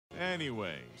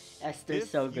Anyways, Esther's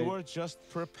if so you good. were just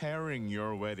preparing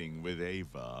your wedding with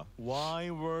Ava, why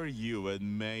were you at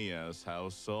Maya's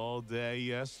house all day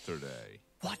yesterday?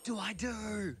 What do I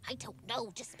do? I don't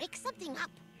know. Just make something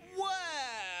up.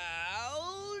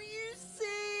 Well, you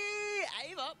see,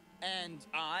 Ava and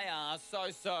I are so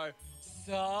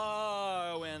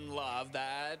in love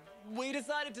that we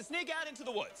decided to sneak out into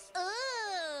the woods.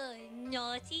 Oh,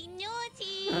 naughty,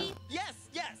 naughty. Yes.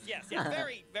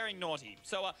 Very, very naughty.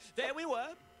 So there we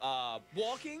were,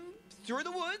 walking through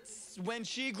the woods when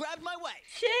she grabbed my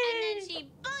waist. And then she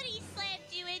body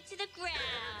slammed you into the ground.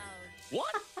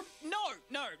 What? No.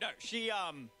 She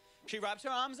wrapped her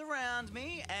arms around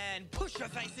me and pushed her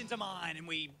face into mine, and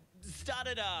we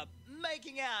started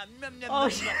making out. Oh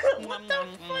shit! What the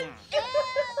fuck? Ew,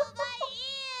 my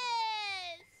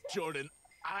ears. Jordan,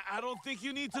 I don't think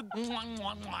you need to...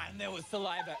 And there was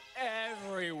saliva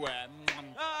everywhere.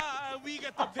 We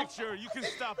get the picture. You can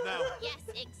stop now. Yes,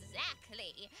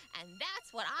 exactly. And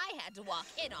that's what I had to walk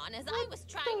in on as I was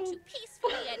trying to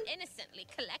peacefully and innocently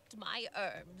collect my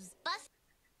herbs.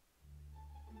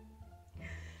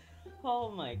 Oh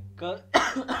my god.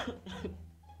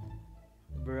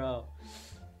 Bro.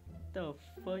 The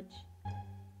fudge.